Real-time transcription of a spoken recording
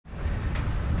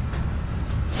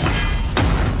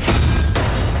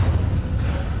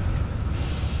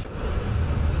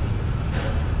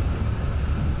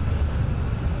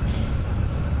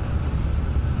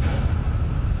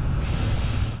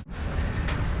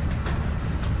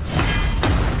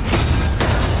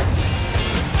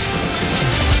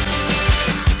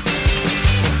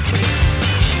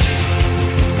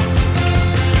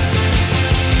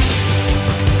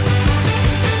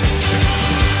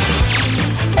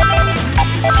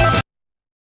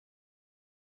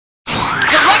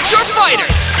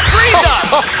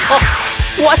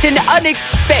What an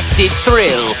unexpected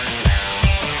thrill!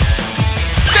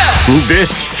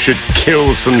 This should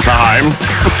kill some time.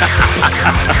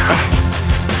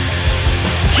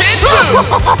 Kid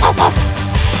Buu!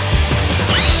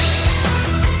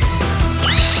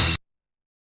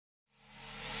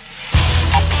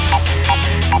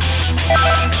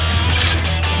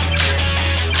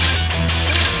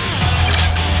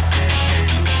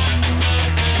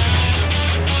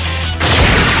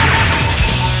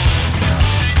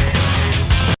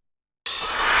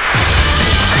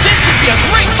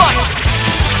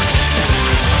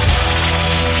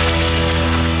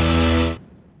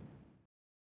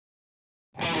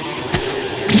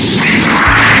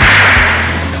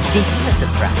 This is a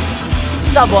surprise.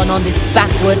 Someone on this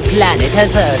backward planet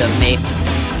has heard of me.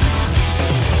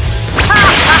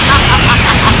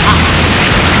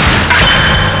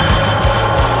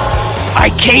 I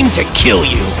came to kill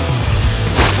you.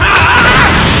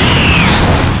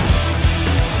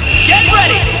 Get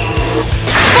ready!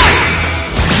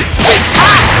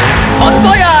 Bon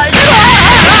voyage!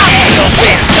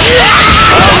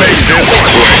 I'll make this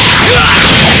quick.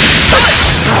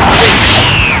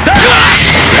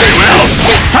 Very well.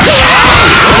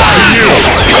 Close to you.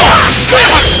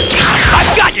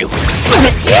 I've got you!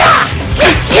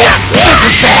 This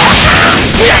is bad!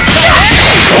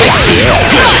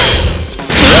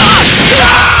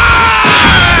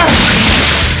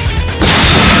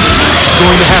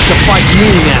 Going to have to fight me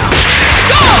now.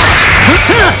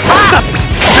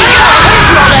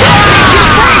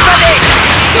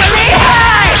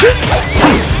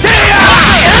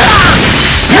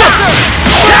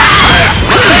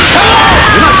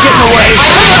 You're not getting away!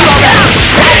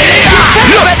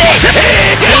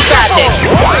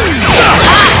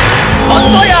 Bon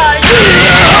voyage!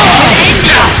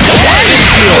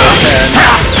 It's your turn!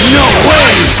 No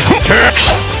way! No good!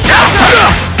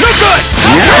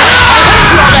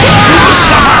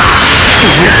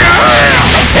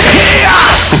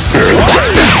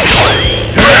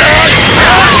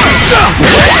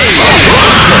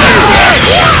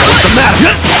 What's the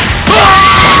matter?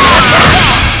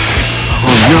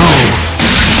 Oh no!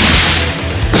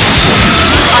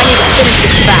 I need to finish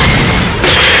this fast.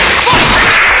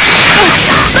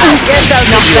 Guess I'll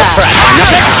knock that.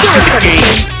 Stupid game!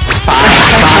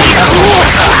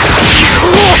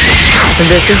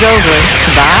 This is over.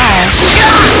 Bye.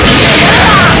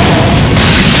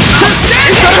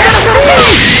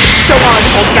 Don't want to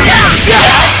hold down!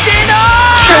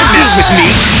 Don't mess with me!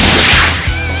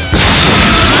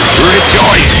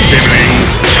 Rejoice,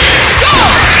 siblings!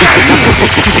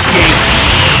 Stupid game!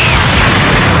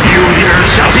 You here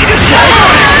shall be destroyed!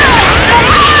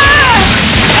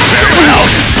 Very well!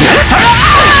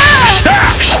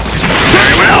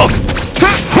 Very well!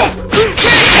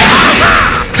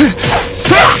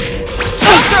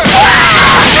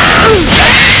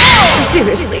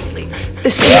 Seriously,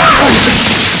 this is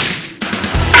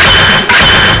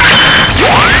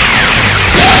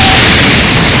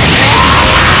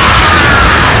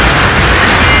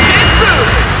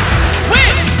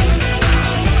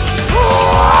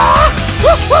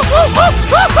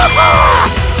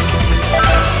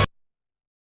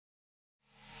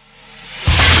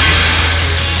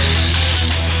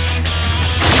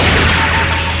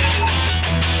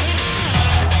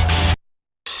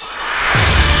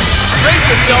Brace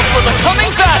yourself for the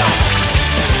coming battle!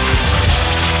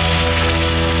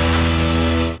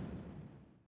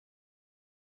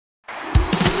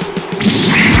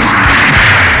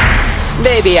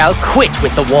 Maybe I'll quit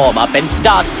with the warm-up and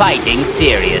start fighting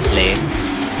seriously.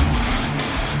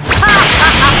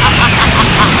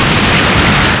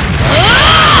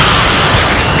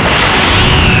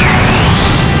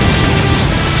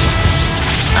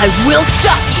 I will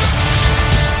stop you!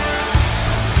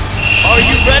 Are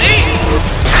you ready?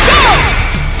 Go!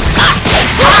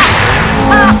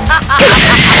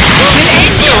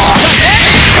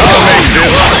 I'll make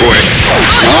this quick.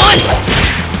 On!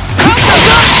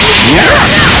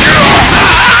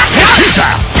 It's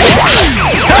futile!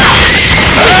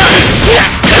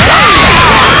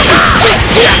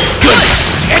 Good!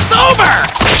 It's over!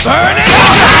 Burn it!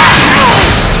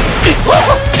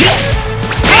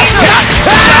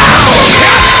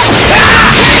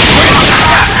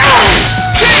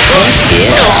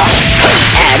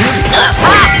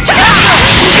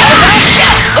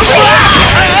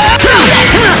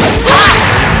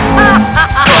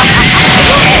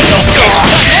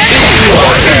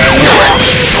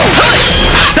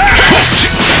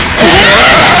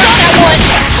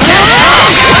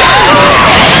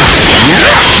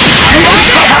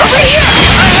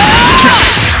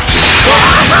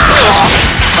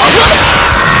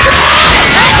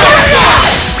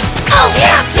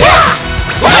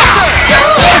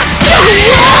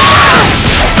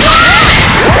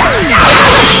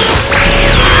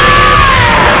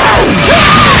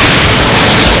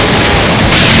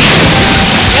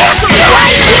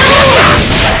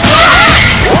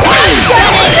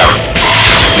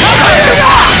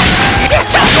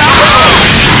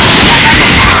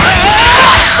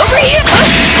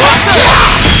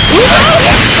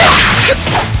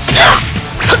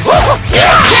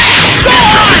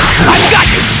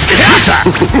 You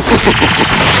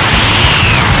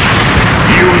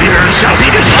here shall be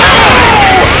destroyed!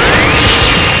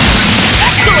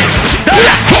 Excellent!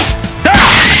 Well!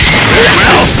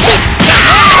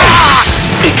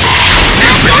 I'm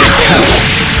more merciful.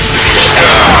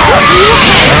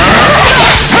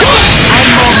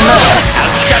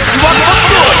 I'll shut you up for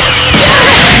good!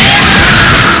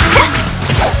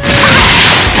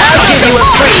 I'll give you a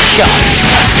free shot!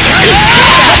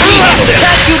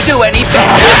 Can't you do any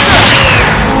better?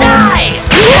 Die!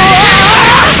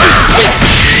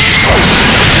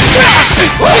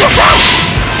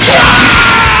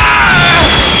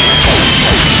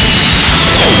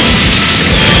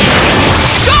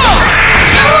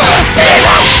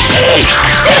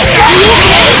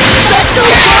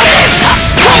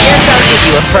 Guess I'll give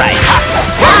you a fright.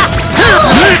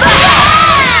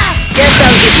 Guess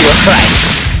I'll give you a fright.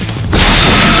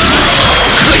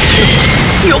 Could you?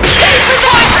 You'll pay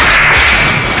for that!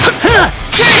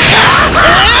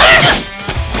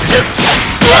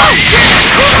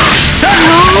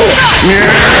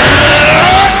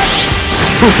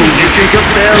 You think a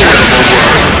barrier will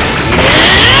work?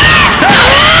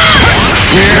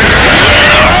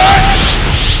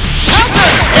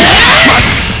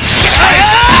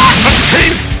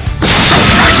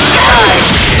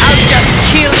 I'll just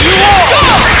kill you all!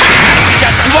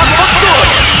 Shut you up for good!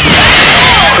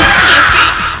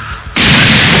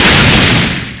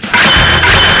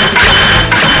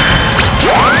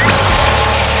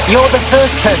 You're the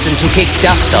first person to kick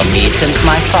dust on me since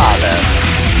my father.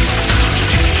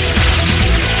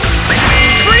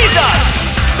 Freezer!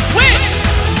 Win!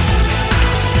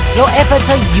 Your efforts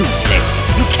are useless.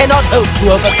 You cannot hope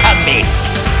to overcome me.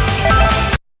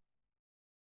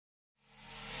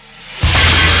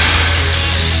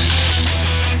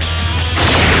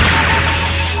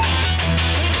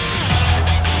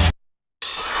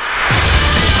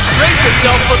 Brace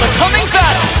yourself for the coming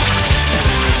battle!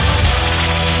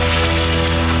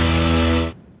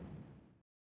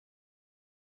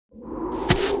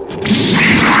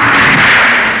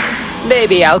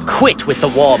 Maybe I'll quit with the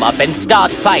warm-up and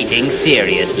start fighting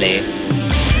seriously.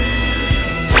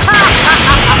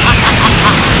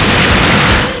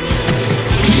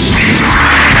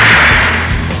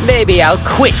 Maybe I'll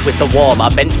quit with the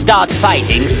warm-up and start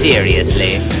fighting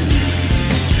seriously.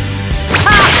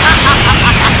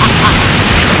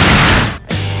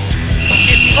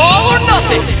 It's all or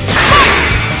nothing!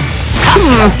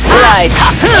 Right,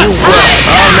 you win!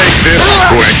 I'll make this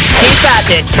quick. Keep at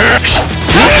it!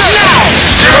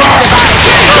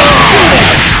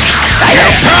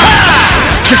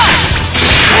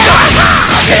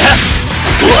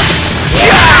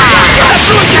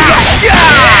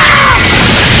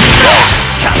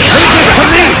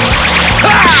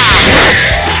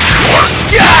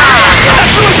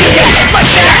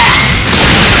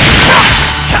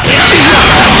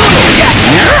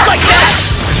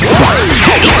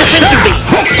 Leave this to me!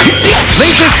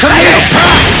 Leave this to me!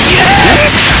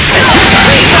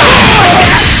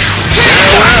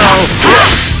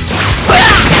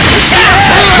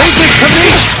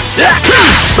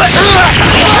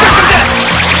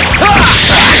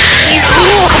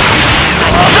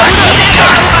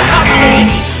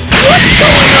 What's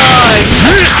going on?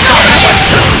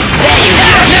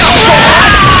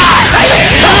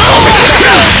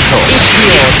 It's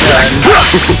your turn.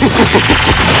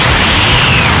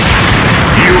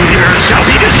 You here shall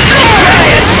be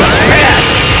destroyed!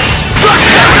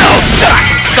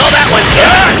 So that one's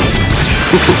done.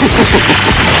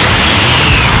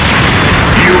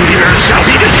 You here shall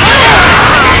be destroyed!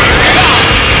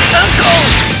 Uncle!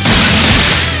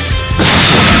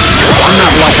 I'm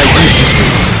not like I used to be.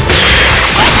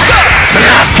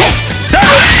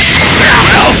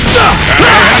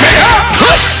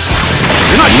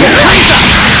 You're not getting Freezer!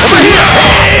 Over here!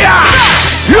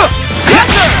 You're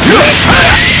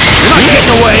not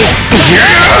getting away!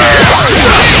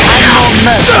 I'm more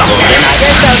merciful than I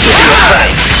guess I'll give you a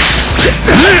fright.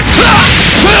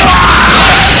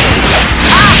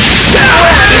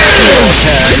 It's your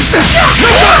turn.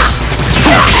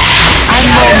 I'm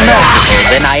more merciful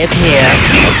than I appear.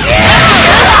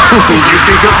 You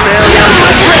think a failure will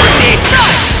work?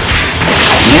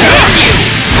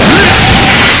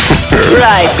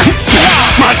 Right.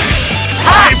 Must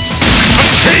I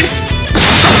obtain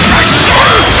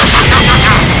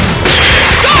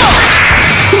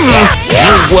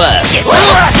You work.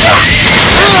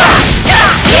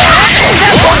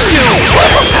 That won't do.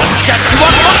 I'll shut you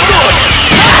up for good.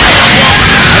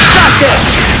 I got this.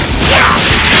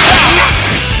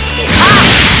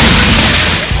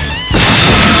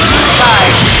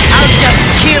 Fine. I'll just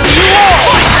kill you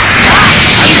all.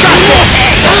 I got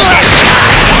this.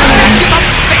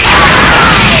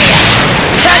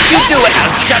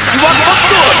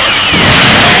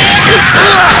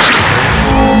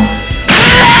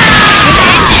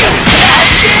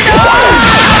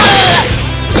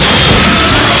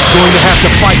 to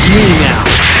fight me now.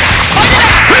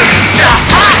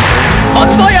 Bon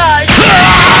voyage!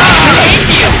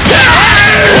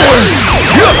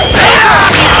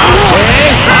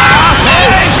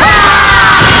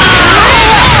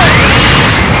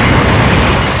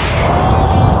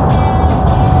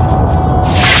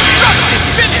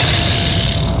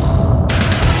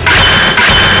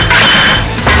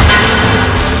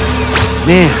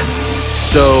 Man,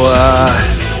 so,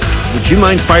 would you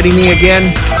mind fighting me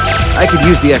again? I could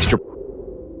use the extra...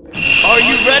 Are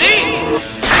you ready?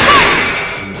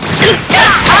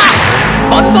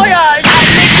 Bon voyage! I'll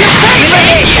make you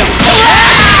pay!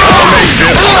 I'll make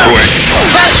this quick.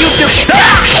 How'd you do?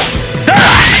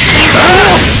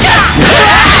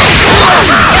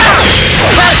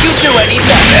 How'd you do any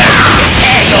better?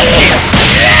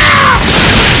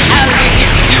 I'll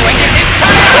reduce you and this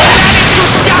entire planet to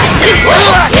dust!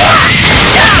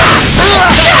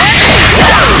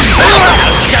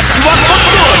 I'll shut you up for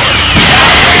good!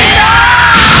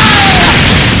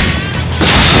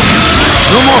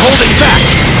 No more holding back!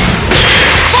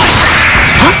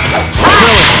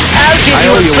 I'll give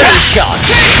you a free shot!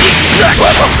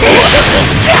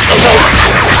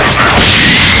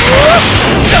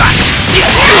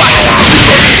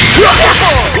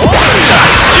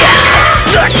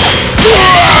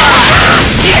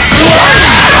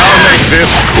 I'll make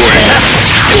this quick.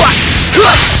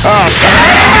 I'm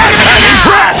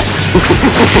impressed!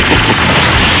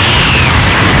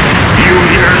 You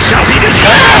here shall be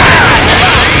destroyed!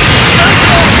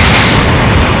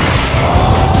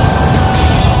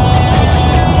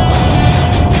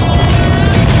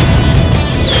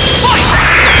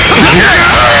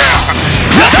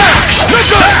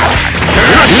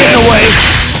 Get away!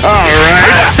 All right.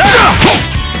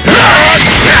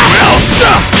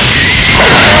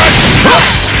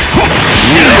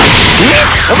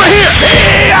 Over here!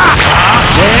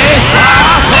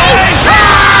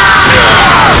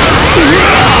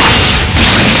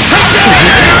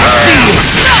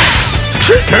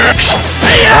 Super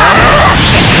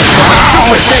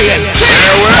Saiyan!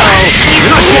 Farewell. You're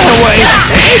not getting away!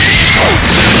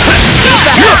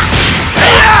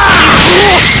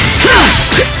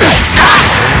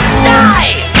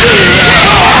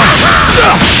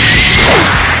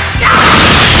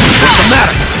 What's the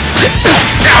matter?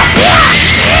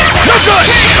 No good!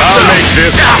 I'll make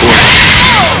this quick.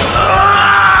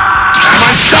 I'm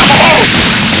unstoppable!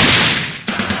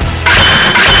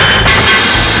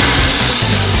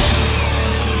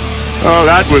 Oh,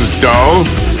 that was dull.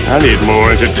 I need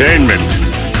more entertainment.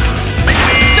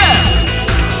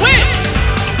 Win!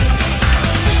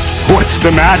 What's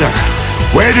the matter?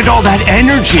 Where did all that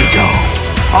energy go?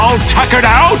 All tuckered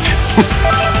out?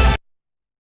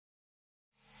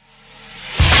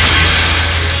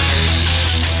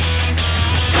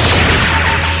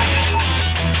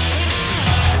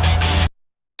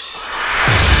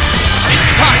 It's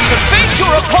time to face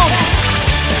your opponent!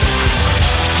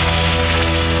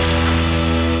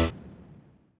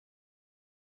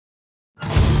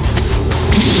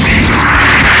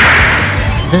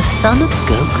 The son of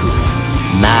Goku.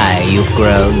 My, you've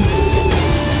grown.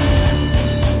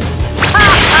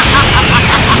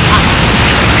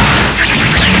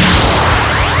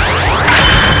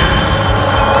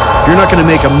 If you're not gonna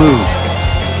make a move,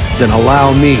 then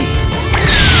allow me.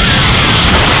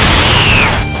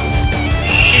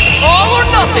 It's all or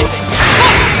nothing!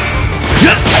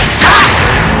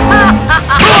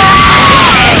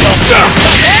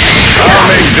 I'll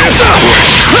make this quick.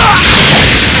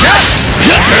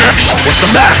 What's the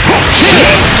matter?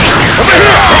 Over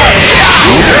here!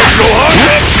 Go on!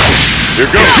 Here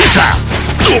goes.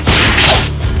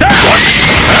 What?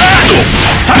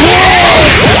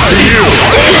 It's to you.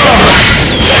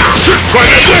 Try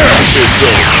that there. It's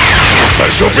a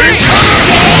special beam.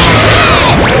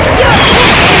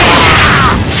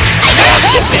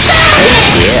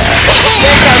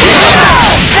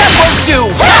 That won't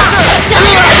do!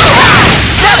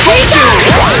 That won't do!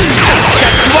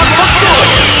 Shut you up for good!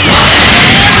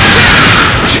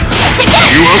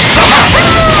 You will suffer.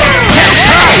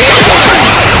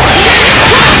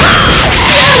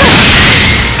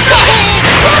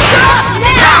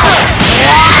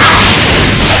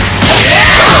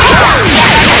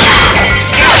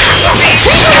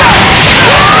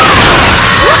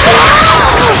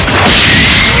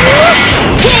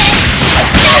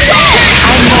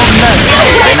 I'm more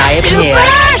merciful than I appear.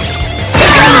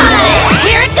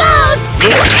 Here it goes!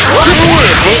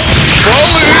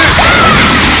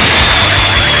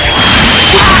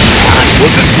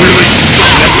 Wasn't really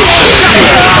necessary.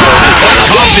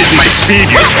 How did my speed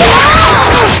you?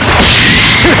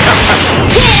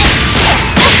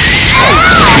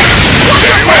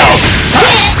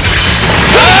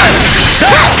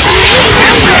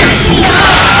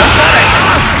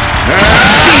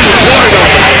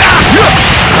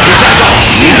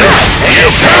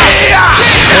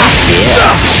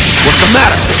 What's the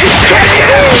matter?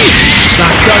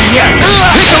 Not done yet.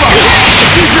 Piccolo!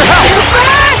 Use your help!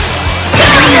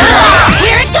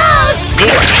 Here it goes!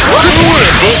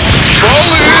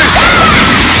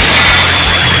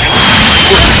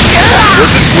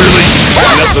 Was it really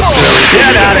necessary?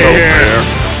 Get out of here!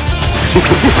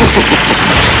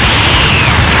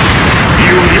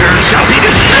 You here shall be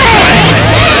destroyed!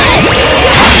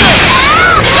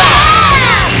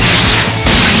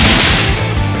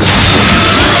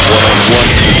 One-on-one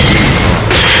suits me.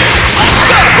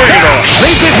 Bring it on!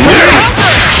 Make this move!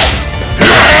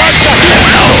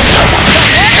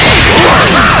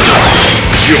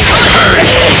 You'll perish!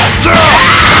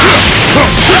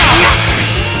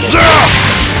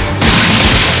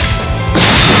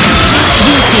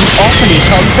 You seem awfully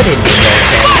confident in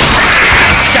yourself.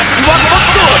 Shut you up for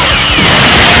good!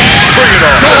 Bring it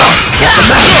on! What's the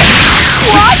matter?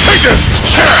 What? Take this!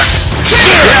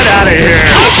 Get out of here!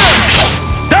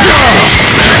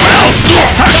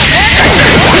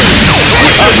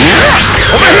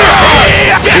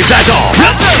 Is that all?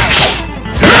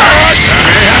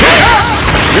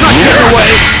 You're not getting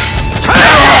away!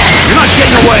 You're not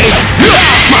getting away!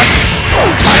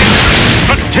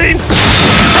 Team!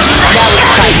 Now it's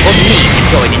time for me to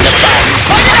join in the fun.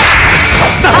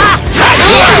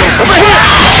 Over here!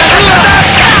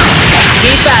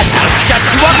 Keep back. I'll shut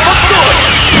you up for good!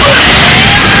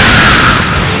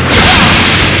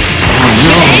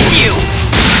 Hate you!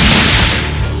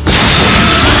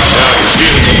 Now you're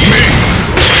dealing with me!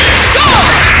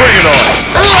 Bring it on!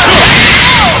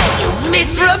 You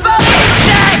miserable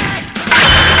insect!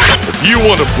 If you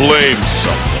want to blame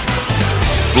someone,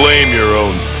 blame your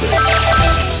own thing.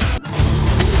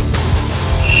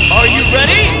 Are you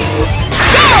ready?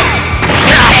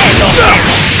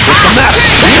 What's the matter?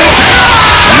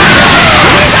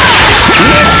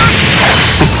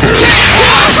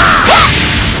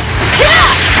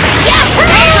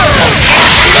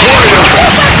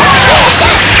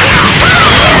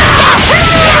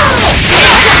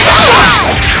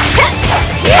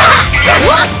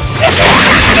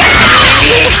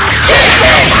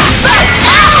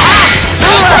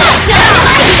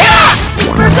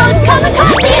 Super Ghost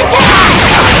Kamikaze attack!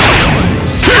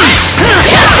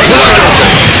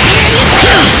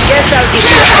 Guess I'll give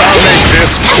you a I'll make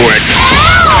this quick.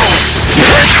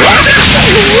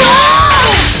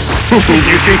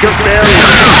 You think a fairy?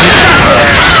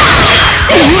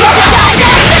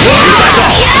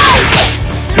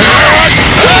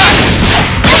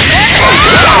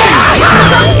 Super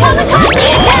Ghost Kamikaze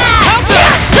attack!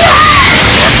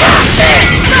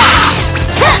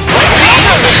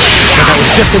 So that was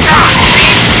just in time.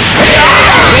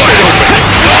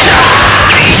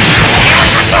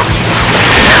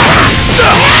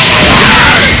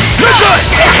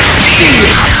 See you!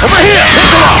 Over here!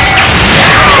 Piccolo!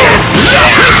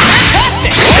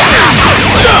 Fantastic!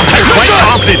 Quite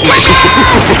confidently.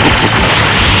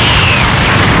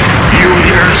 You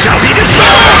here shall be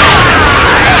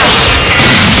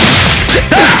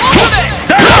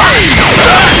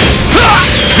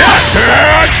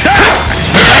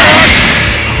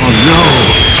Oh no!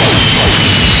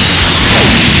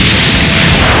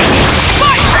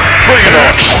 Bring it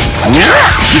on!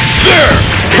 There!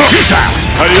 Futile!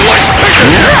 How do you like taking?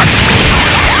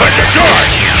 Take a dart!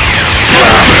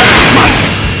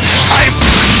 I'm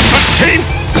a team!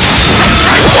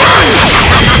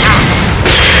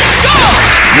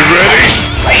 You ready?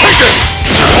 Take it!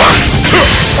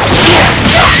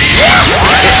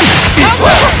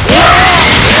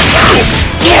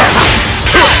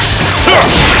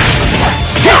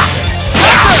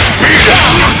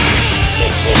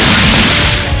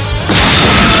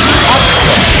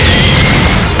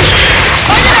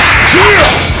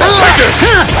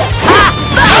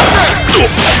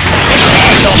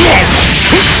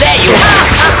 There you are.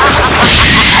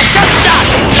 Just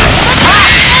started.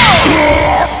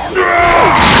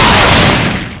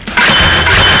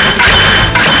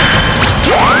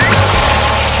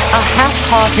 A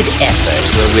half-hearted effort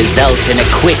will result in a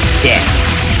quick death.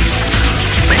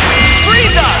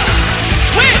 Frieza!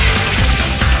 Win!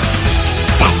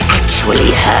 That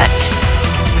actually hurt.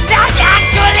 That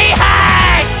actually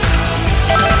hurt!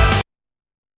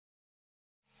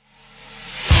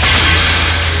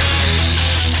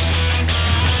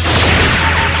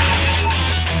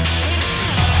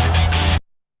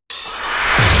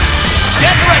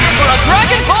 Get ready for a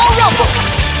Dragon Ball Rumble!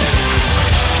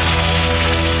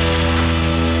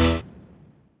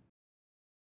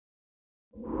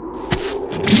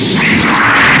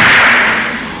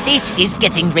 This is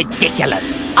getting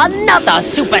ridiculous. Another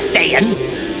Super Saiyan?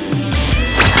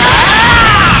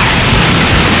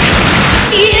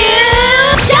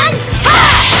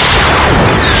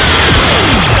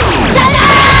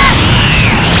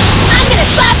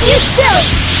 You silly!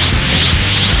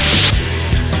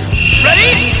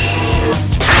 Ready?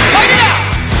 Fight it out!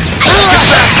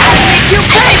 I'll make you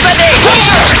pay for this!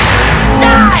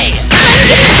 Die! I'm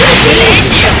getting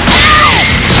juicy!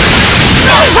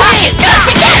 No way! Got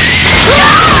to get!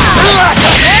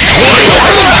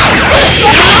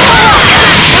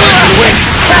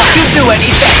 Can't you do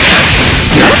anything?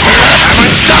 I'm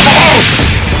unstoppable!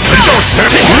 Don't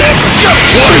hurt me! You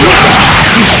fool!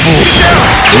 Sit down!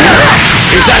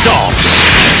 Is that all?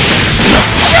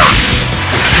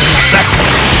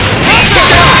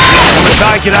 I'm gonna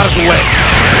die, get out of the way!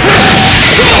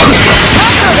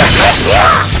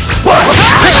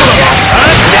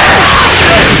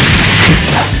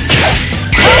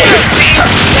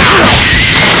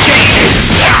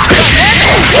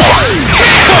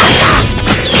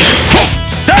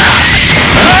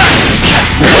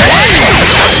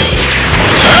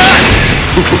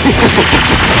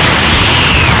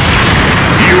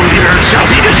 You here shall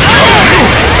be destroyed!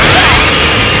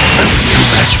 I was no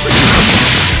match for you.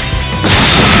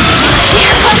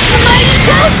 Here comes the mighty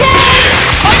Goten!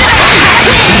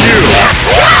 It's to you!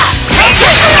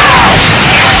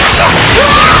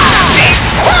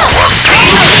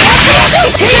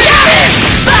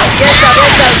 Guess I'll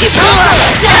give you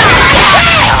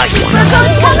Super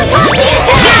Ghost Kamikaze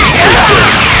attack!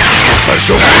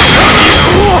 Special!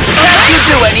 Can't you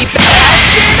do anything?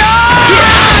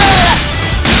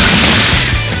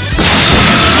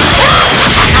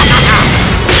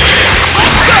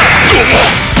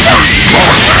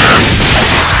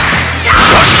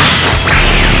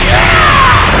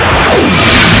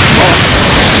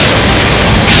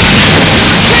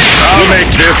 I'll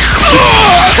make this.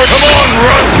 Come on,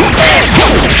 run!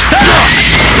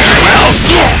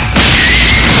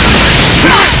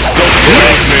 Well, don't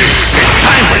toy me. It's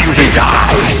time for you to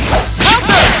die.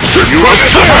 You are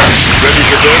sure. Ready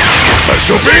for this?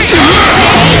 Special beat.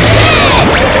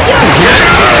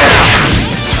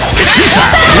 It's your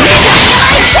time.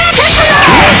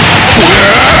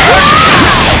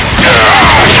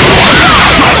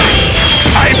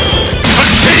 I'm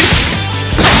hunting.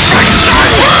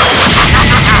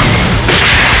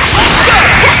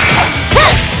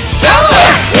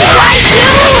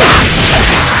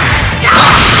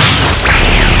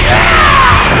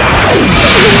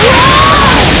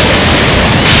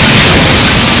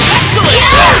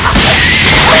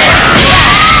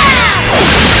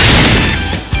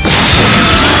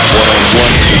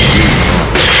 One-on-one suits me.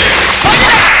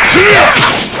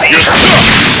 You're tough.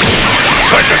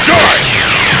 Time to die.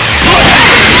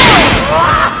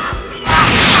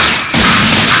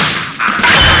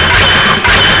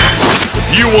 If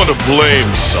you want to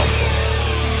blame someone,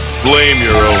 blame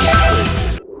your own fate.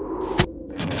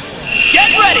 Get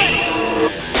ready!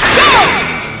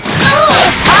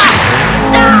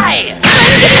 Die!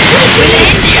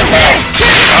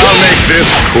 I'll make this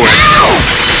quick. Well,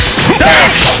 Take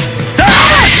this!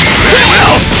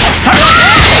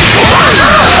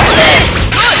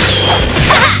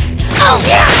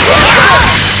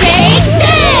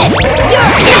 You're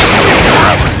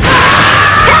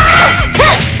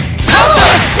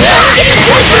I'm getting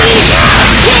juicy!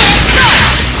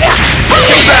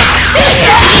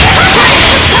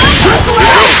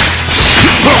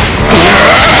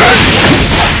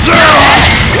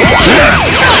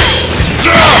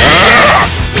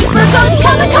 Super Ghost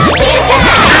Kamikaze attack!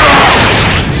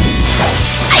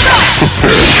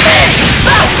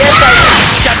 Guess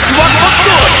I'll shut you up for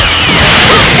good!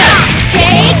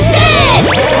 Take this!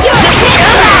 You're the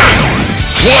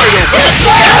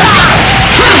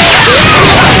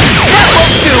That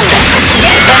won't do!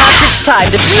 Perhaps it's time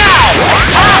to... Now!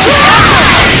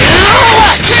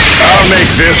 I'll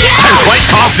make this. I'm quite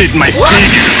confident in my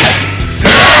speed.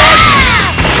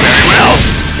 Very well.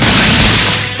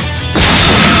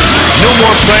 No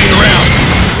more playing around.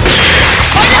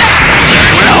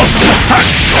 Very well.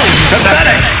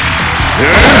 Pathetic.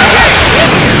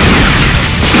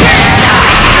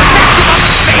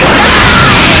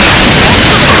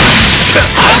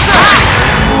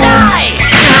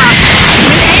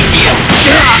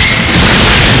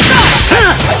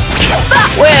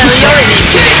 Well, you're an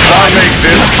idiot. I'll make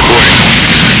this quick.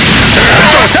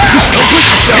 Don't push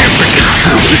yourself. Impotent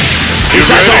fool. Is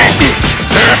that all?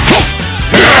 Very well.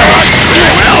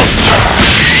 Very well.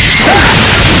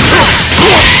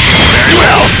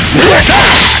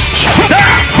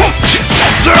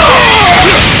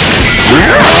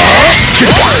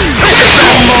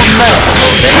 I'm more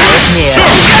merciful than I appear.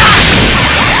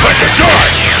 Time to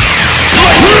die.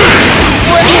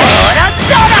 What a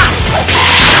soda!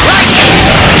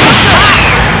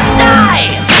 Die!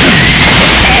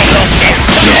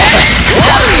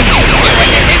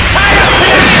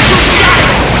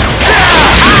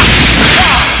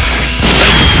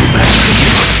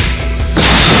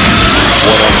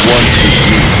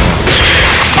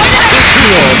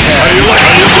 How do you like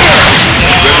it?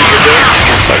 Ready for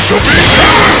this? Special beam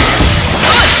counter!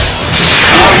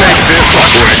 I'll make this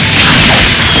quick.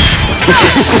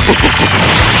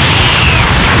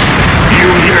 You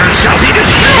here shall be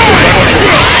destroyed!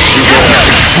 You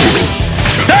romantic fool!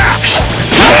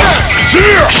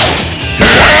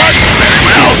 Very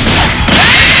well!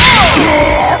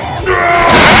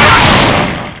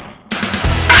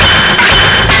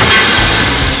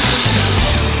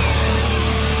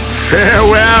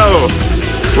 Farewell,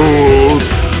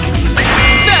 fools!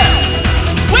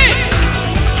 Win!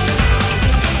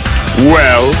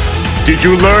 Well, did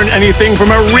you learn anything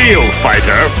from a real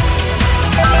fighter?